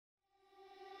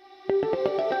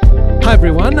Hi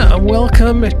everyone,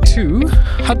 welcome to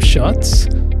HubShot's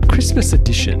Christmas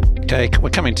edition. Okay, we're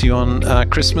coming to you on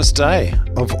Christmas Day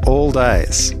of all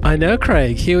days. I know,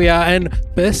 Craig. Here we are. And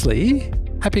firstly,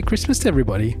 happy Christmas to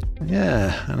everybody.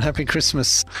 Yeah, and happy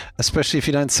Christmas, especially if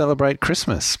you don't celebrate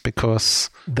Christmas, because...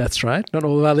 That's right. Not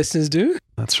all of our listeners do.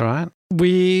 That's right.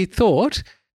 We thought,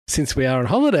 since we are on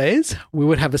holidays, we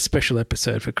would have a special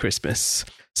episode for Christmas.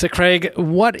 So, Craig,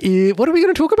 what are we going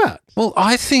to talk about? Well,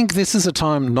 I think this is a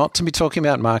time not to be talking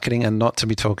about marketing and not to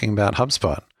be talking about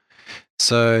HubSpot.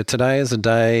 So today is a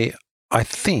day, I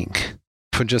think,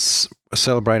 for just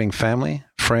celebrating family,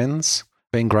 friends,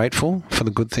 being grateful for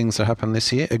the good things that happened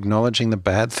this year, acknowledging the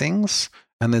bad things,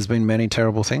 and there's been many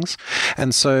terrible things.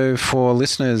 And so for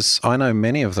listeners, I know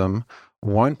many of them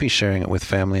won't be sharing it with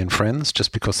family and friends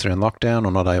just because they're in lockdown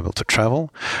or not able to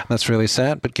travel. And that's really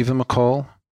sad, but give them a call.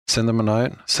 Send them a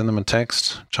note, send them a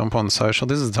text, jump on social.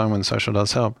 This is the time when social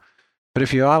does help. But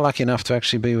if you are lucky enough to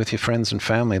actually be with your friends and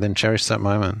family, then cherish that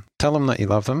moment. Tell them that you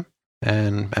love them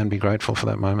and be grateful for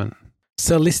that moment.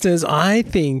 So listeners, I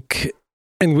think,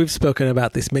 and we've spoken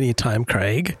about this many a time,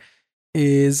 Craig,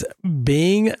 is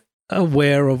being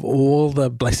aware of all the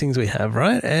blessings we have,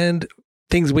 right? And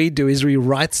things we do is we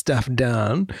write stuff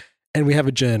down and we have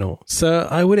a journal. So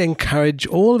I would encourage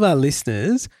all of our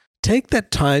listeners, take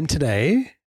that time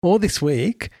today or this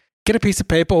week, get a piece of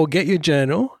paper or get your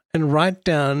journal and write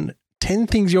down 10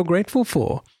 things you're grateful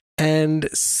for and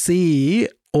see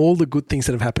all the good things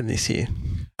that have happened this year.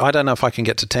 I don't know if I can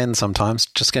get to 10 sometimes,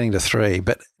 just getting to 3,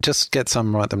 but just get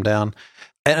some, write them down.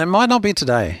 And it might not be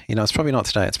today. You know, it's probably not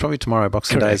today. It's probably tomorrow.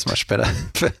 Boxing Day is much better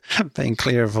for being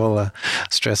clear of all the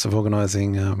stress of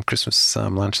organising Christmas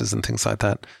lunches and things like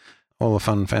that, all the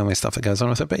fun family stuff that goes on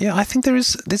with it. But yeah, I think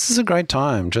this is a great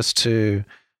time just to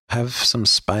have some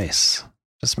space,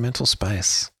 just mental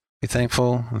space. Be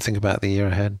thankful and think about the year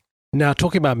ahead. Now,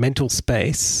 talking about mental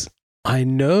space, I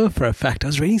know for a fact, I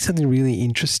was reading something really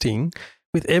interesting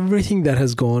with everything that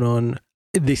has gone on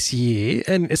this year,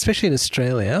 and especially in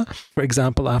Australia. For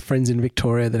example, our friends in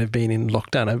Victoria that have been in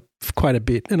lockdown quite a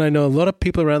bit. And I know a lot of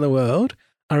people around the world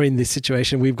are in this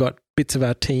situation. We've got bits of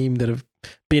our team that have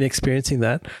been experiencing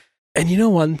that. And you know,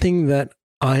 one thing that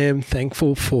I am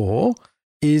thankful for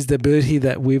is the ability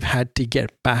that we've had to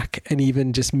get back and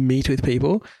even just meet with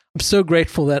people. I'm so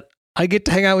grateful that I get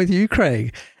to hang out with you,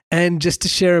 Craig, and just to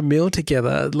share a meal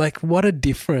together. Like, what a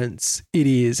difference it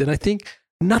is. And I think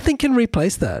nothing can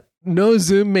replace that. No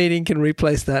Zoom meeting can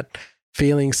replace that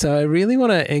feeling. So I really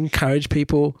want to encourage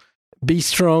people, be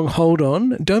strong, hold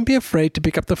on. Don't be afraid to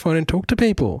pick up the phone and talk to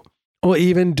people or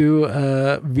even do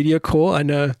a video call. I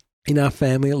know in our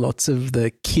family, lots of the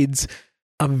kids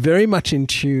are very much in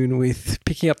tune with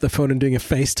picking up the phone and doing a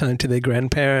FaceTime to their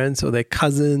grandparents or their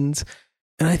cousins.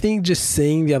 And I think just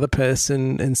seeing the other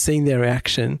person and seeing their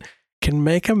reaction can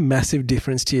make a massive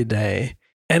difference to your day.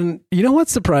 And you know what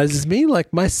surprises me?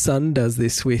 Like, my son does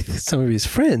this with some of his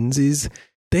friends, is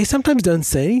they sometimes don't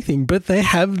say anything, but they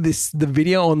have the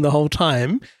video on the whole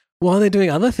time while they're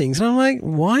doing other things. And I'm like,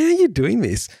 why are you doing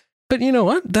this? But you know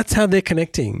what? That's how they're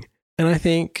connecting. And I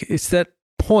think it's that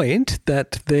point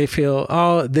that they feel,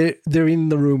 oh, they're in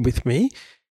the room with me.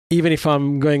 Even if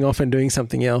I'm going off and doing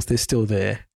something else, they're still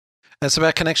there. It's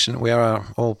about connection. We are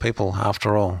all people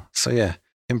after all. So yeah,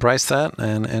 embrace that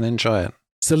and enjoy it.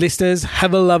 So listeners,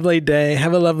 have a lovely day.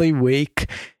 Have a lovely week.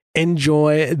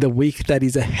 Enjoy the week that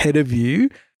is ahead of you.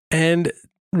 And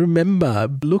remember,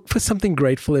 look for something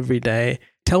grateful every day.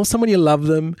 Tell someone you love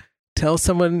them. Tell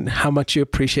someone how much you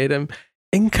appreciate them.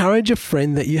 Encourage a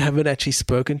friend that you haven't actually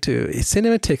spoken to. Send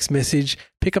them a text message.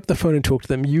 Pick up the phone and talk to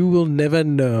them. You will never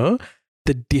know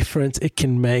the difference it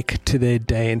can make to their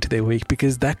day and to their week,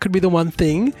 because that could be the one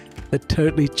thing that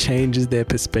totally changes their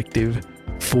perspective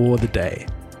for the day.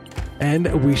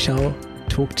 And we shall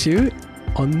talk to you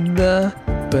on the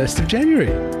 1st of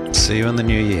January. See you in the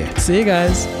new year. See you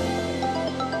guys.